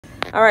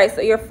All right,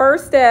 so your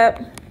first step,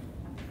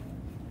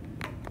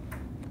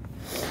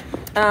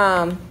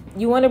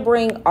 you want to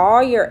bring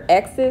all your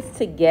x's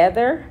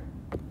together.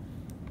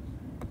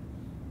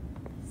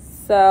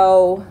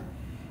 So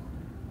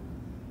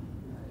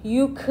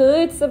you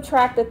could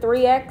subtract the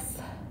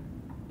 3x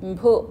and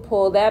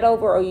pull that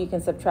over, or you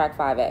can subtract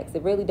 5x.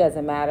 It really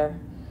doesn't matter.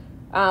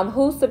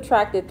 Who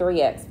subtracted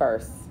 3x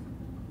first?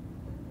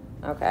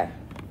 Okay.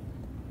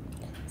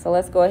 So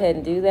let's go ahead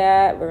and do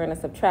that. We're going to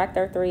subtract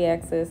our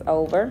 3x's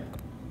over.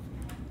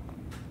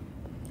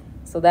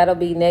 So that'll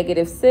be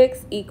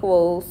 -6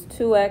 equals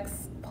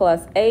 2x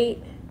plus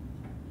 8.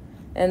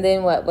 And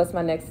then what? What's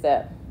my next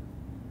step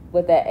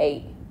with that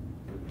 8?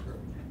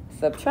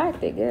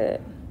 Subtract it.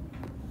 Good.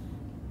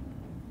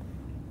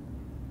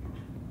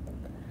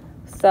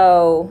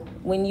 So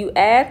when you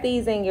add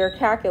these in your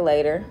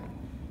calculator,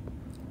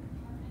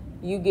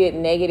 you get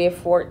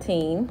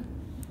 -14.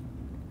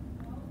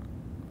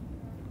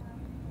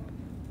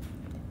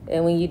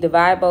 And when you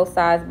divide both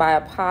sides by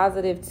a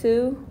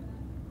 +2,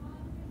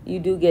 you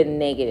do get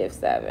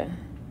 -7.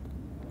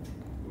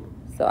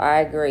 So I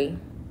agree.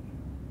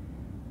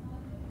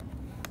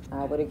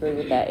 I would agree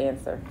with that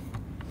answer.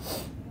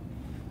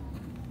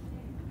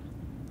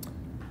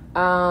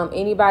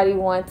 Anybody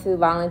want to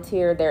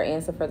volunteer their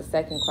answer for the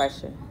second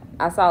question?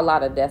 I saw a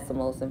lot of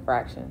decimals and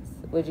fractions.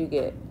 What'd you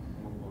get?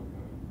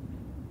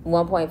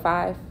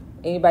 1.5?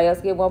 Anybody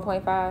else get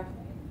 1.5?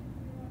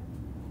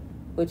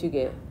 What'd you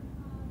get?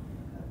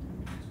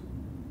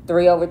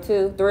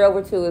 3/2?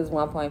 3/2 is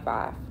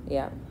 1.5.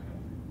 Yeah.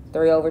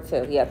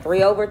 3/2. Yeah,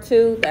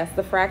 3/2, that's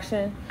the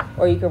fraction.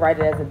 Or you can write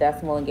it as a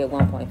decimal and get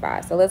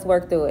 1.5. So let's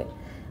work through it.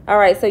 All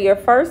right, so your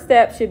first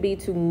step should be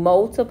to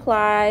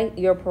multiply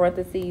your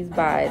parentheses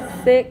by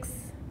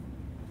 6.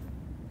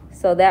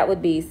 So that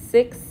would be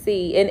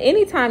 6c. And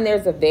anytime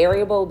there's a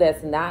variable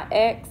that's not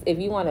x, if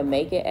you want to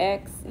make it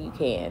x, you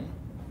can.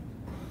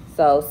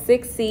 So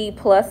 6c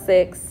plus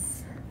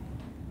 6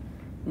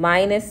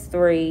 minus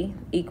 3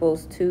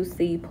 equals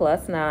 2c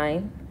plus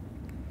 9.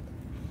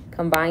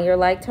 Combine your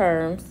like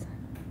terms.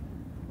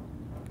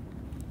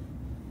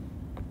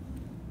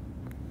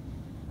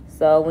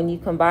 So when you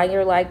combine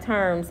your like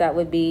terms, that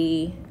would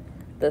be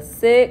the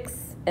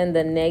 6 and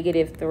the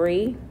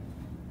 -3.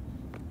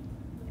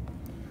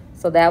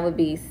 So that would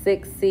be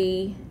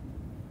 6c.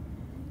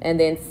 And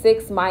then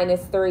 6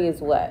 minus 3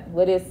 is what?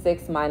 What is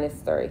 6 minus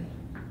 3?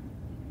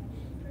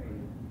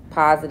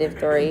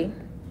 +3.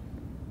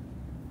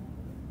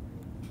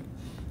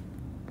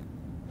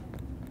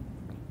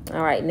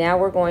 All right, now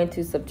we're going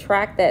to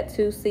subtract that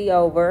 2c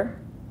over,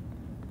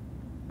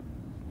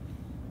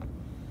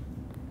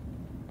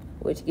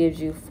 which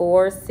gives you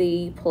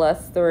 4c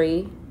plus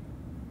 3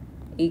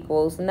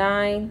 equals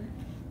 9.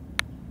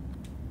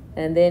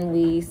 And then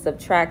we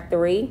subtract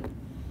 3.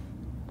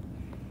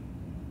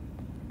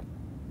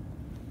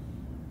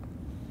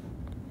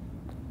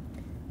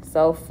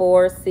 So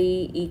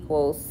 4c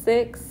equals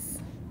 6.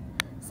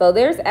 So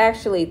there's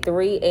actually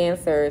 3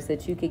 answers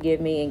that you could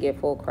give me and get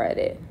full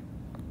credit.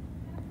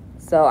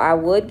 So I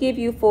would give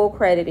you full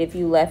credit if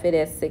you left it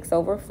as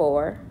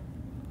 6/4.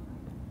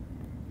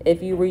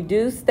 If you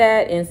reduced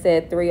that and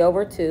said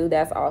 3/2,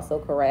 that's also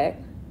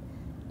correct.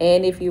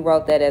 And if you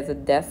wrote that as a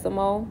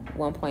decimal,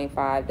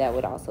 1.5, that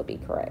would also be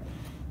correct.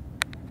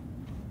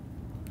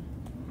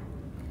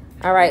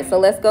 All right, so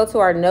let's go to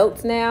our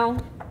notes now.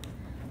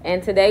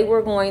 And today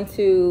we're going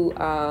to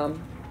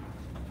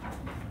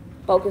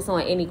focus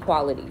on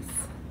inequalities.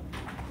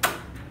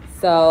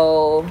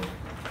 So,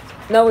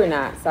 no, we're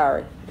not.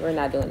 Sorry. We're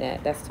not doing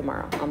that. That's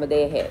tomorrow. I'm a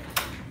day ahead.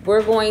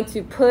 We're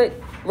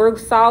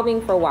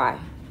solving for y.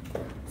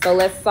 So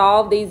let's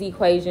solve these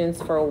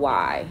equations for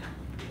y.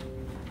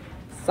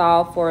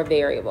 Solve for a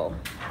variable.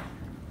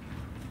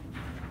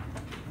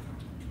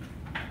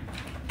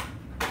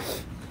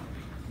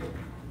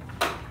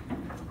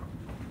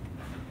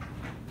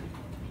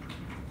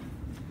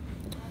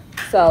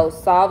 So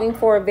solving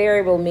for a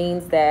variable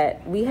means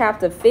that we have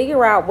to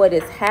figure out what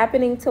is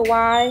happening to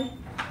y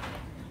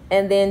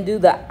and then do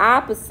the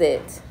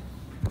opposite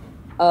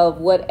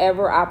of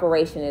whatever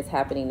operation is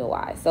happening to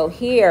y. So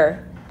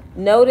here,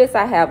 notice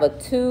I have a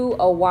 2,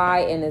 a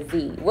y, and a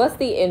z. What's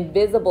the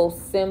invisible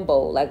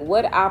symbol? Like,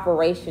 what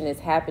operation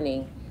is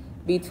happening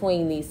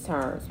between these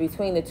terms?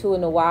 Between the 2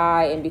 and the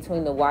y and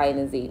between the y and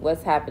the z.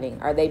 What's happening?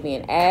 Are they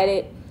being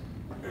added?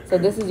 So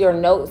this is your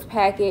notes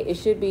packet. It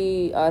should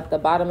be at the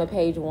bottom of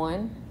page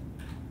 1.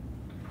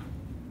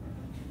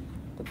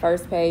 The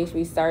first page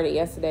we started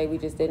yesterday, we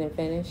just didn't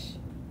finish.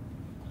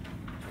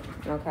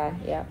 Okay,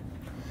 yeah.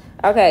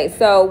 Okay,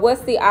 so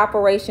what's the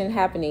operation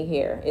happening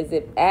here? Is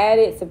it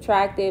added,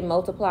 subtracted,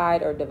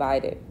 multiplied, or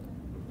divided?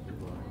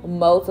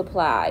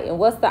 Multiply. And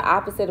what's the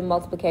opposite of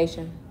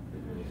multiplication?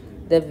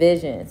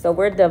 Division. So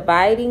we're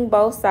dividing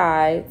both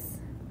sides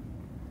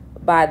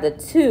by the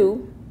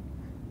 2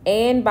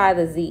 and by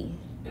the z.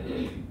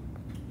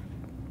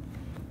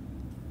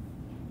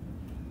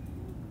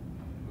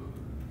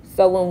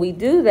 So when we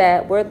do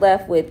that, we're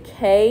left with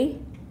k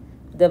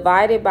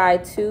divided by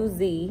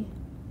 2z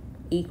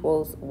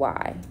equals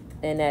y.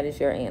 And that is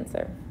your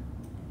answer.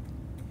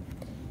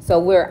 So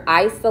we're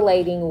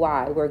isolating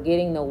y. We're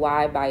getting the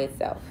y by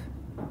itself.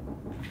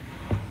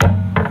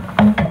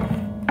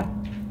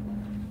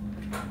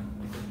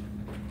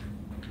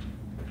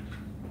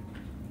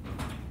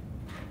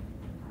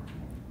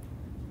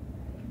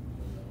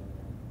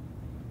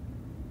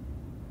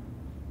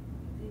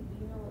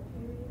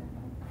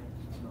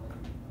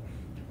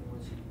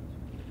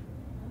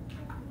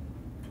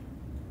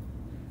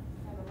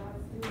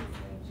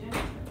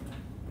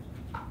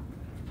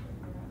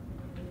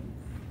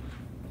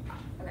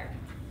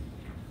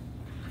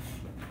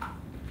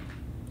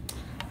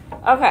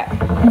 Okay,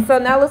 so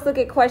now let's look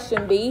at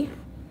question B.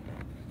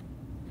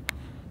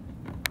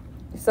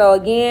 So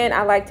again,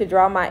 I like to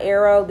draw my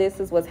arrow.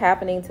 This is what's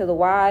happening to the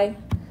y.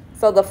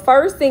 So the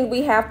first thing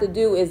we have to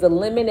do is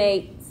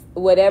eliminate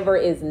whatever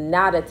is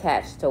not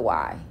attached to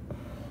y.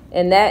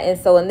 And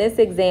so in this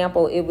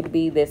example, it would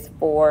be this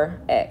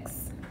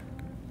 4x.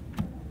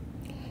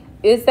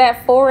 Is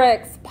that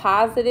 4x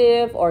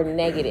positive or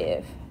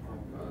negative?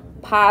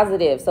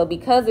 Positive. So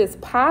because it's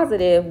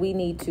positive, we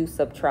need to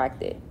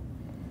subtract it.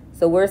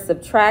 So we're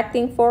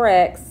subtracting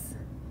 4x.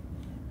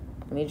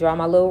 Let me draw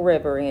my little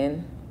river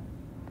in.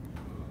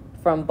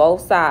 From both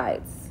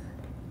sides.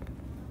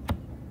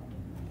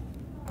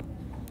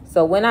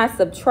 So when I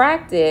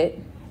subtract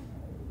it,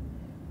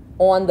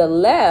 on the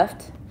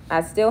left,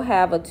 I still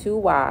have a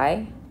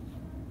 2y.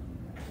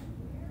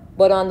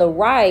 But on the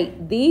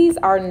right, these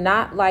are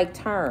not like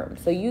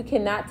terms. So you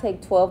cannot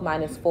take 12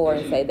 minus 4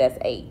 and say that's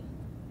 8.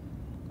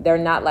 They're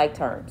not like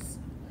terms.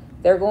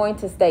 They're going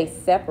to stay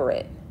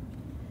separate.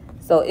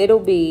 So it'll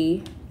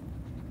be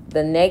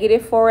the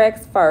negative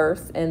 4x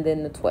first and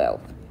then the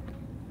 12.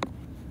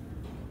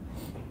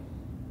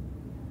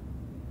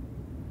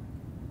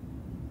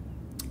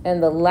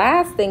 And the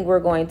last thing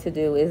we're going to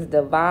do is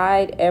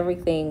divide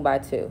everything by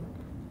 2.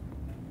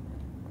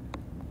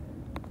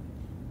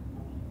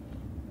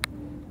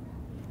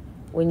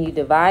 When you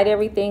divide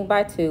everything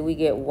by 2, we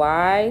get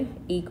y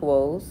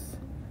equals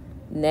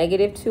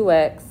negative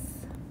 2x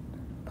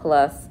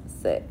plus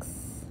 6.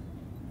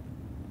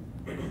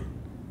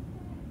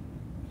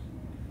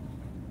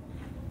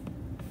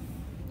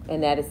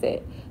 And that is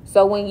it.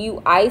 So when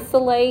you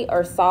isolate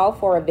or solve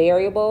for a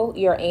variable,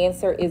 your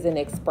answer is an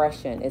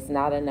expression. It's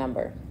not a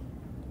number.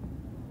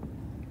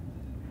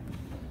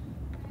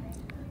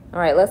 All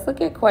right, let's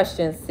look at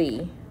question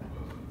C.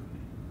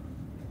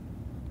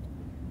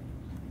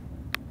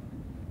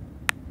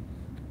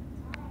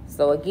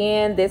 So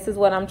again, this is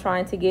what I'm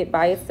trying to get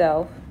by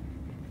itself.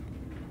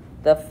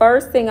 The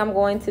first thing I'm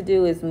going to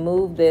do is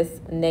move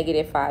this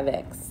negative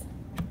 5x.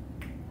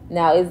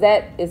 Now,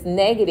 it's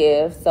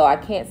negative, so I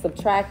can't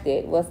subtract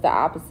it. What's the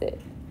opposite?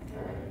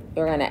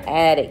 You're going to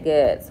add it.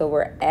 Good. So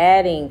we're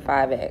adding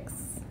 5x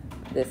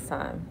this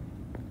time.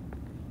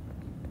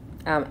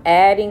 I'm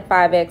adding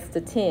 5x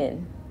to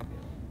 10.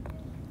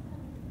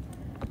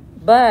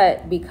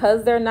 But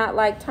because they're not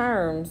like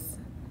terms,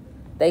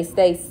 they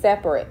stay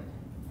separate.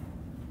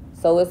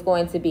 So it's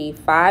going to be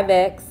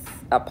 5x,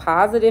 a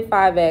positive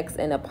 5x,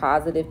 and a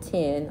positive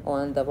 10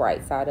 on the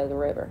right side of the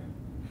river.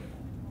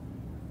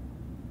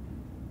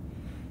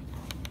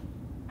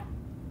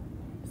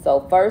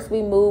 So first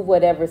we move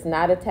whatever's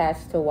not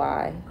attached to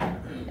y,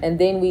 and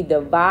then we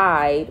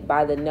divide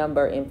by the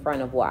number in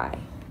front of y.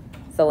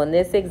 So in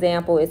this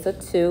example, it's a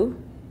 2.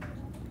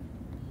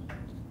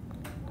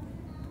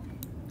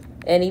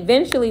 And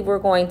eventually we're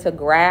going to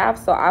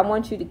graph, so I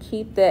want you to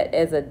keep that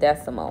as a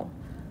decimal.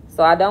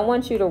 So I don't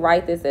want you to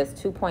write this as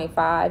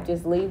 2.5,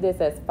 just leave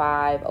this as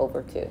 5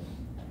 over 2.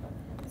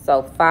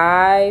 So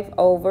 5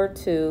 over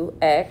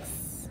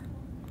 2x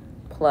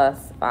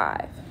plus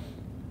 5.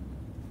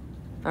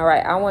 All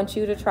right, I want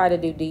you to try to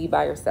do D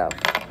by yourself.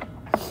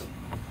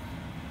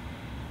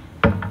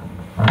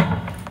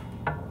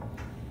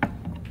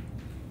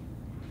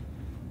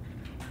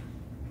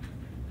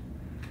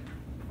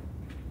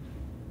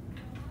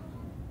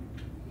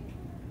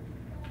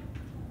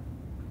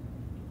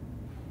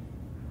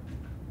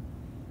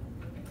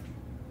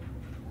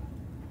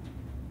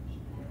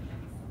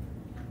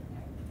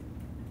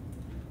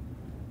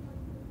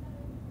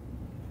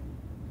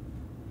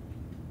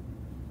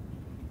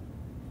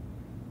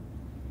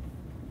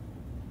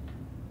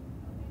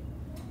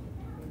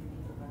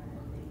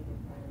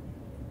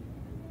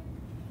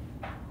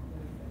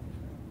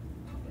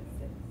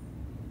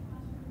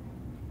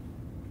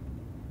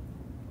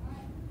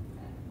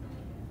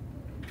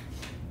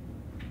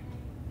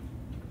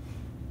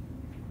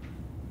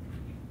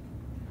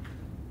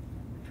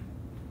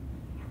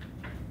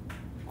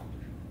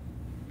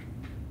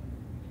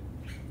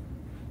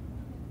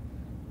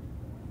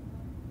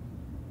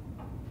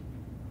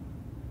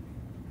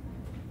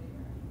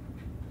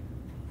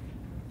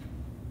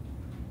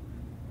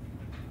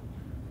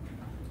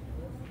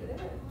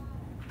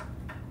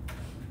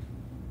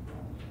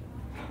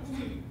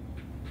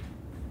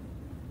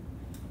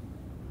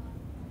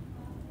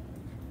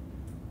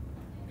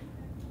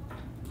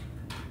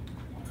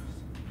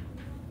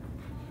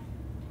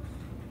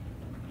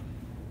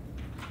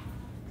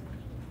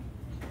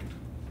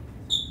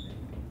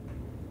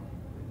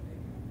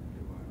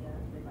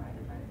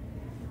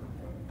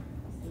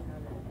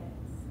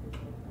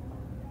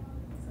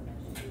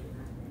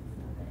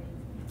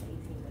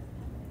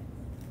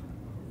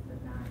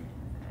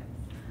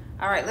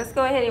 All right, let's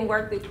go ahead and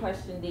work through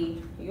question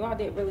D. You all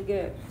did really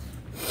good.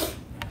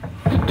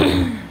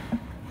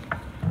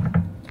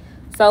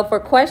 So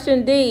for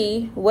question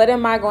D, what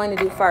am I going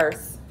to do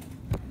first?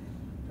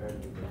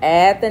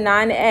 Add the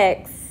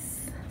 9x.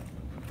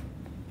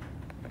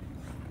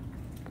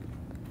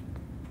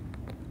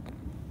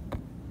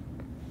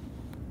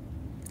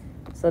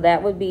 So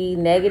that would be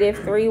negative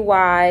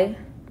 3y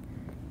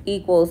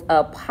equals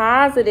a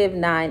positive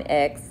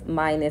 9x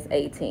minus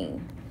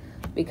 18.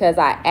 Because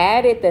I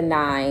added the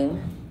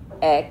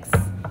 9x,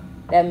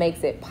 that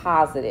makes it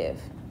positive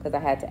because I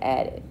had to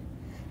add it.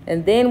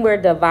 And then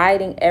we're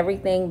dividing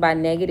everything by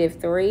negative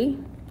 3.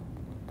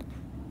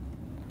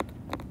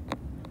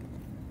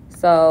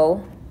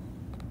 So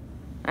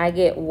I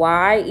get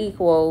y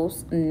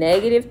equals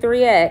negative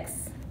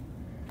 3x.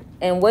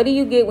 And what do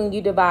you get when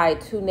you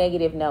divide two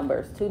negative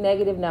numbers? Two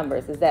negative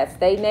numbers. Does that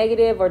stay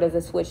negative or does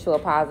it switch to a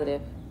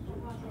positive?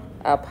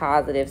 A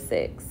positive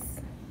 6.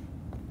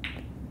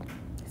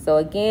 So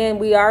again,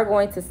 we are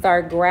going to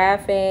start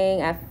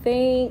graphing. I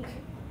think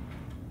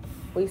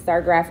we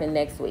start graphing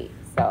next week.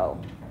 So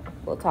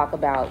we'll talk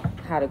about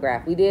how to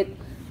graph. We did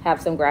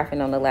have some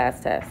graphing on the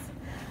last test.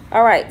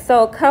 All right,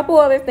 so a couple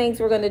other things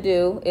we're going to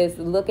do is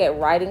look at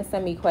writing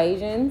some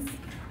equations.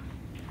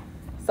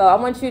 So I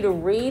want you to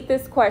read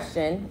this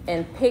question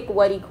and pick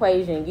what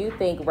equation you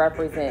think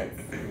represents.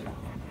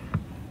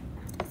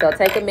 So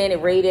take a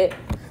minute, read it.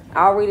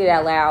 I'll read it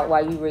out loud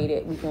while you read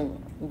it. We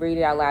can read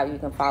it out loud. You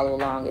can follow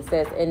along. It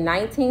says, in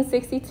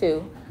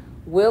 1962,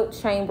 Wilt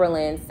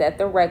Chamberlain set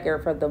the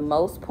record for the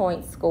most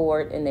points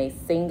scored in a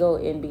single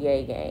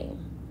NBA game.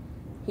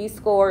 He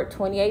scored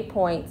 28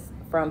 points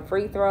from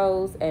free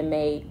throws and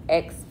made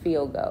X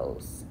field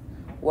goals,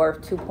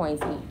 worth 2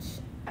 points each.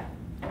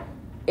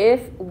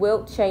 If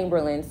Wilt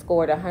Chamberlain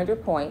scored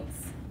 100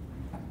 points,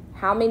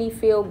 how many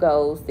field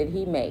goals did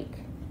he make?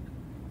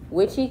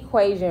 Which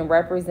equation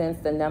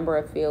represents the number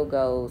of field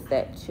goals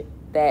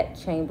that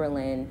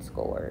Chamberlain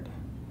scored?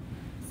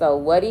 So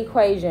what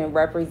equation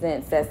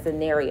represents that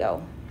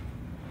scenario?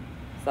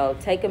 So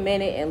take a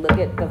minute and look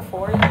at the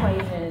 4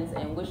 equations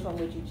and which one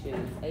would you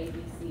choose, A,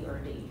 B, C, or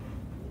D?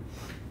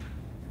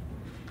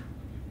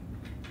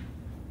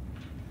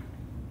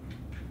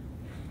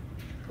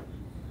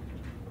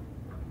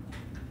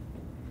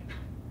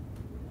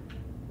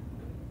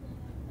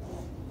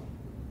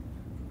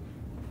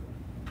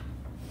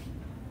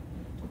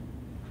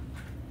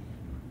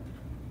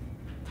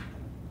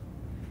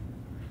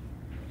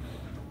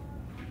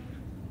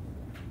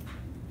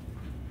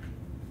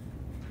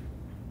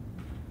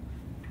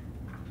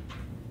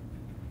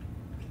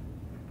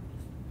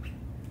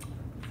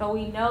 So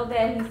we know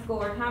that he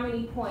scored how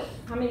many points?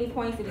 How many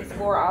points did he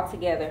score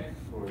altogether?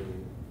 40.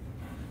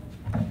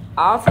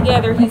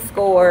 Altogether, he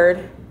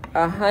scored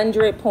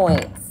 100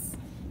 points.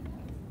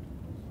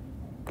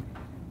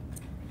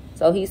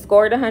 So he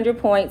scored 100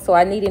 points, so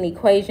I need an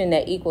equation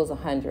that equals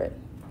 100.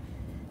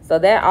 So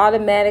that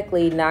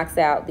automatically knocks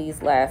out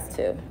these last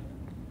two.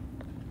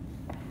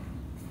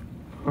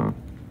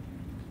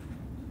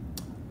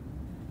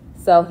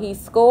 So he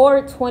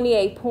scored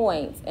 28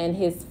 points, and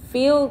his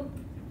field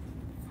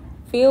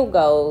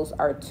goals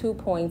are 2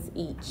 points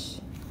each.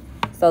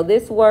 So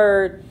this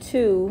word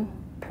 2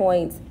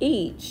 points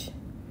each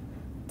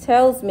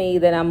tells me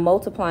that I'm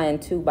multiplying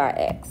 2 by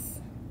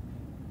x.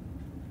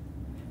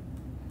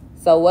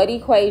 So what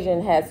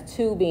equation has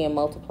 2 being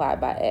multiplied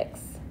by x?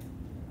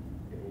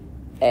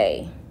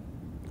 A.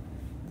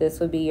 This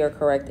would be your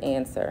correct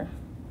answer.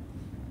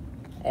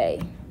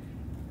 A.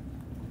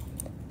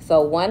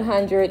 So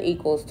 100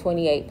 equals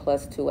 28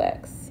 plus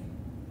 2x.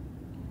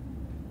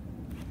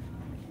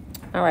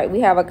 All right, we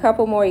have a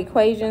couple more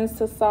equations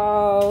to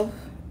solve.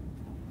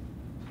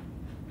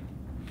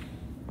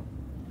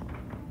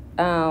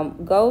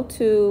 Go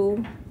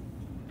to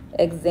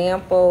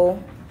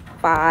example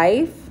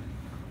 5.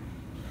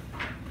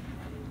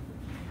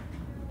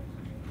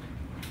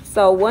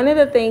 So one of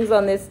the things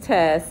on this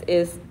test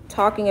is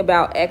talking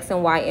about x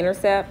and y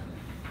intercept.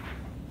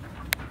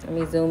 Let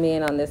me zoom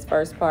in on this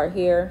first part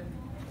here.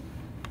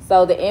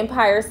 So the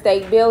Empire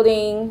State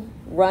Building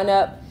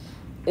run-up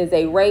is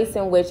a race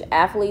in which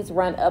athletes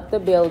run up the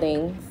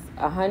building's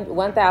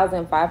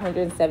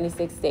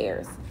 1,576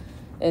 stairs.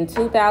 In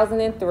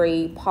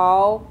 2003,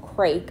 Paul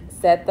Craik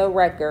set the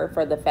record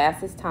for the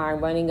fastest time,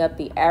 running up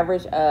the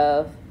average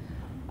of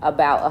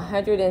about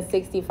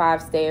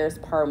 165 stairs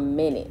per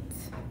minute.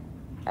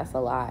 That's a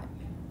lot.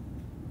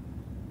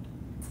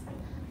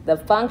 The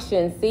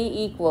function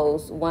C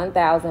equals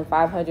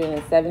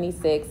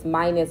 1,576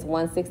 minus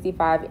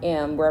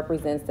 165m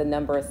represents the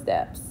number of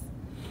steps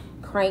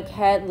Craik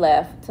had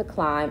left to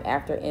climb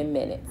after n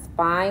minutes.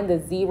 Find the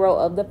zero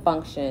of the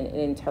function and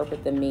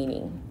interpret the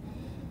meaning.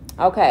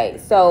 Okay,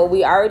 so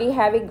we already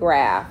have a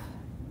graph.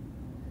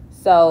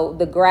 So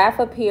the graph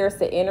appears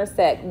to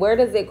intersect. Where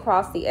does it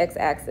cross the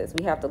x-axis?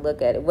 We have to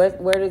look at it. Where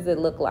does it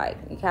look like?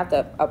 You have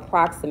to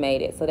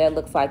approximate it. So that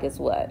looks like it's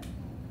what?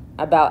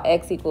 About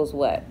x equals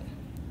what?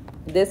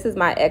 This is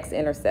my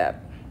x-intercept.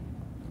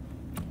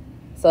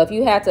 So if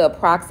you had to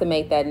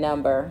approximate that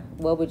number,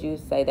 what would you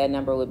say that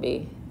number would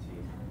be?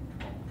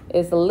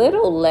 It's a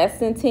little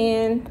less than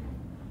 10.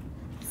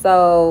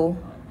 So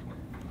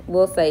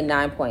we'll say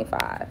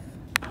 9.5.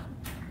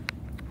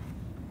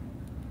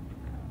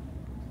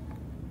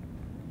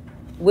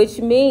 Which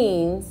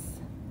means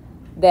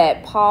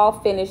that Paul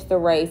finished the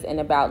race in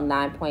about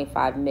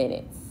 9.5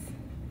 minutes.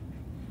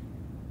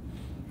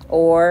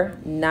 Or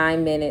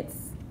 9 minutes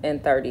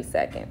and 30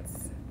 seconds.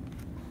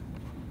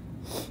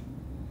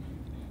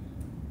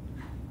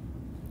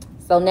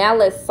 So now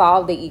let's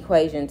solve the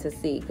equation to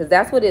see, because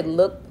that's what it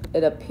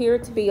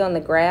appeared to be on the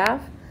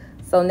graph.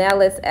 So now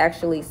let's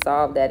actually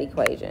solve that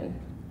equation.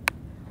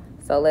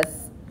 So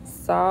let's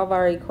solve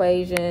our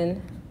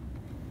equation.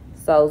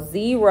 So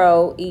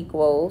 0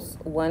 equals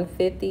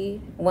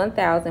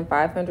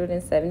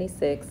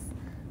 1,576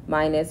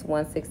 minus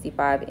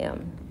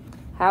 165m.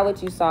 How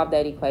would you solve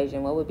that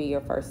equation? What would be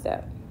your first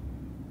step?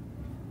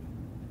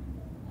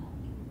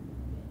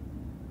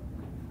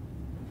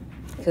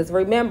 Because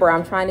remember,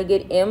 I'm trying to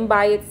get m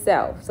by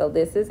itself. So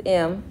this is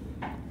m.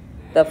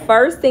 The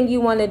first thing you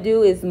want to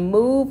do is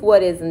move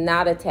what is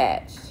not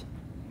attached.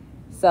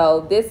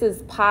 So this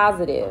is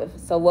positive.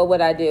 So what would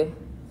I do?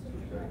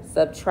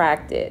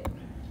 Subtract it.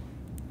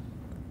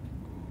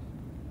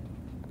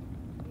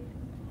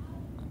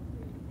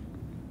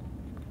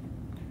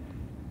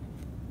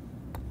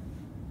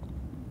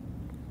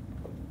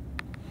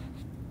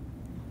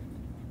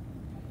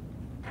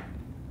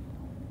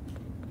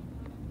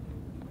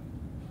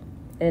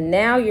 And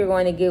now you're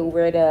going to get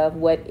rid of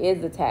what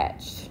is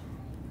attached.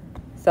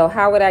 So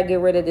how would I get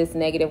rid of this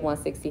negative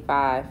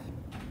 165?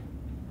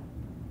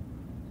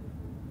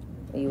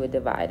 You would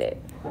divide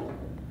it.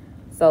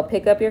 So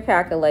pick up your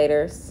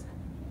calculators.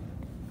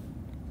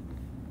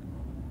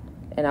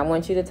 And I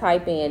want you to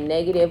type in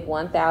negative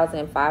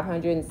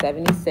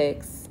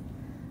 1,576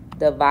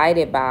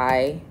 divided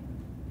by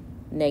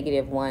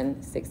negative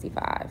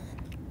 165.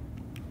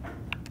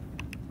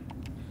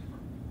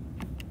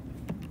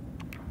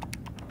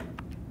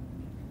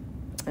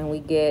 And we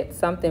get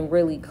something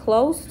really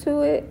close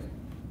to it.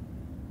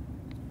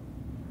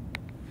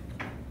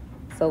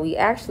 So we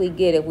actually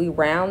get, if we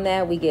round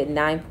that, we get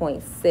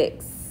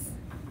 9.6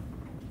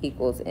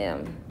 equals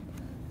m.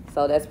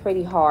 So that's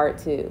pretty hard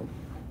too.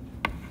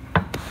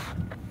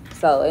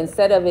 So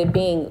instead of it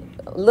being,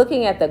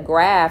 looking at the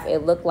graph, it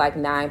looked like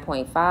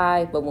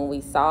 9.5, but when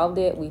we solved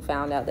it, we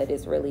found out that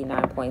it's really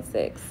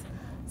 9.6.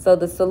 So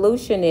the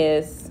solution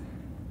is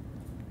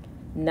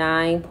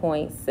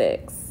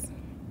 9.6.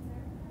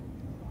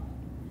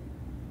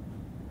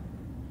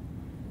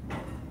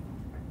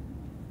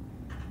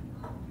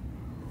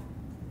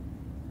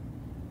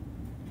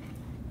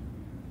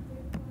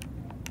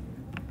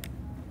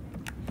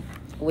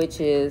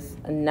 Which is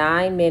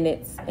 9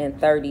 minutes and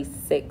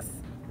 36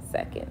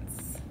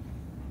 seconds.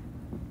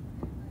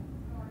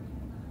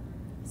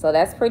 So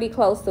that's pretty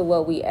close to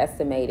what we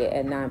estimated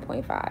at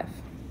 9.5.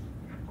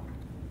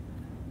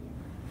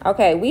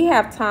 Okay, we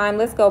have time.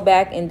 Let's go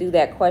back and do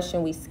that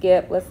question we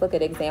skipped. Let's look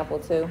at example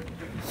 2.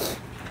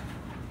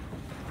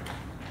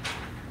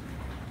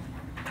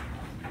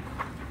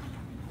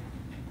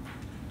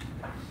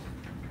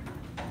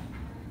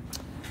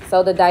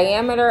 So the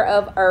diameter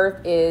of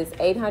Earth is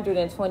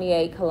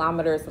 828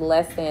 kilometers,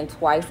 less than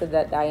twice of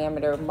the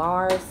diameter of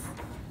Mars.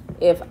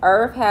 If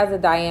Earth has a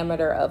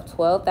diameter of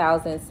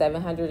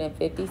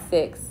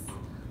 12,756,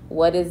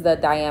 what is the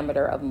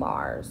diameter of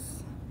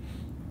Mars?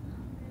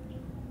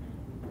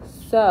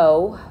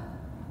 So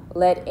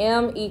let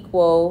m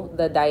equal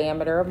the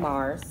diameter of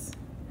Mars.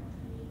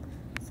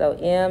 So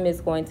m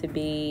is going to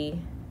be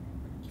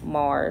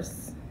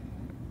Mars.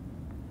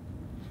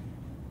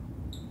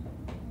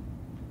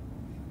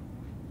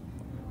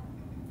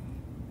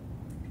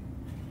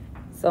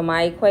 So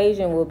my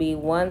equation will be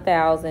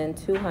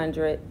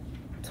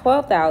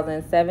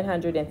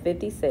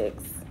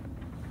 12,756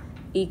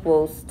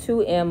 equals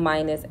 2m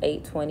minus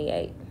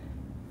 828.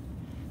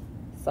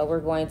 So we're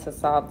going to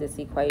solve this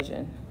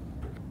equation.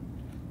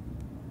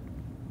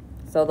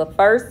 So the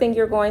first thing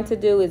you're going to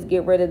do is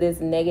get rid of this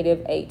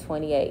negative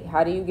 828.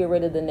 How do you get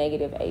rid of the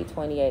negative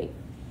 828?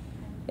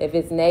 If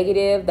it's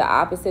negative, the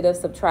opposite of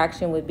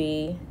subtraction would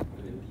be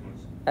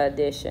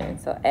addition.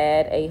 So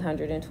add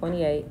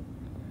 828.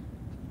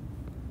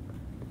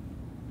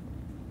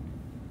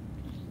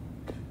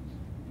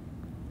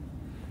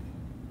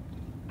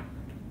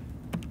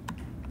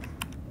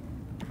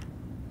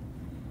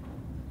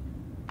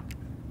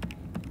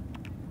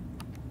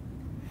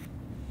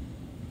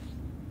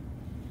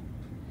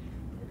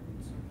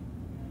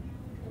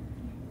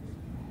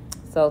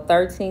 So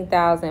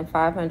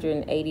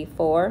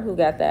 13,584. Who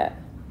got that?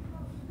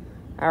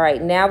 All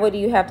right, now what do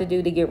you have to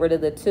do to get rid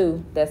of the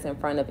 2 that's in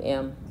front of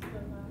m?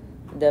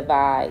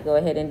 Divide. Go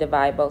ahead and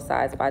divide both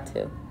sides by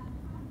 2.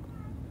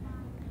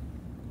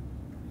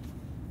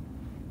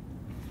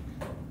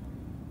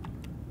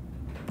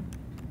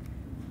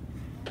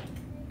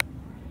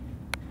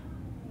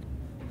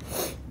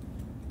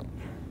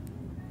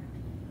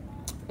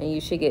 And you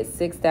should get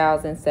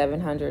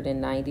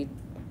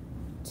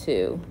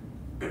 6,792.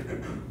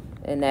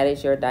 And that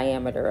is your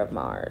diameter of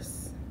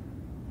Mars.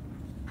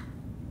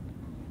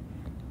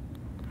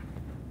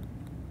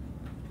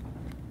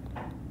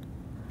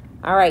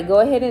 All right, go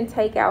ahead and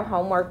take out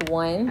homework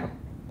 1.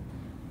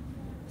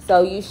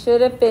 So you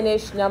should have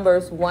finished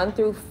numbers 1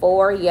 through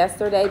 4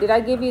 yesterday. Did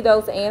I give you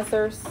those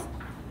answers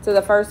to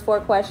the first 4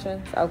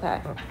 questions?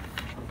 Okay.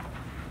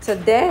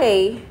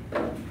 Today,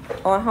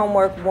 on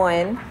homework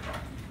 1,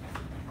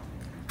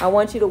 I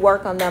want you to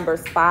work on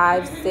numbers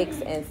 5,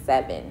 6, and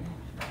 7.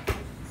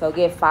 So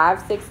get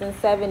 5, 6, and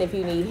 7. If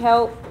you need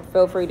help,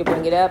 feel free to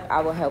bring it up. I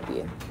will help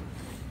you.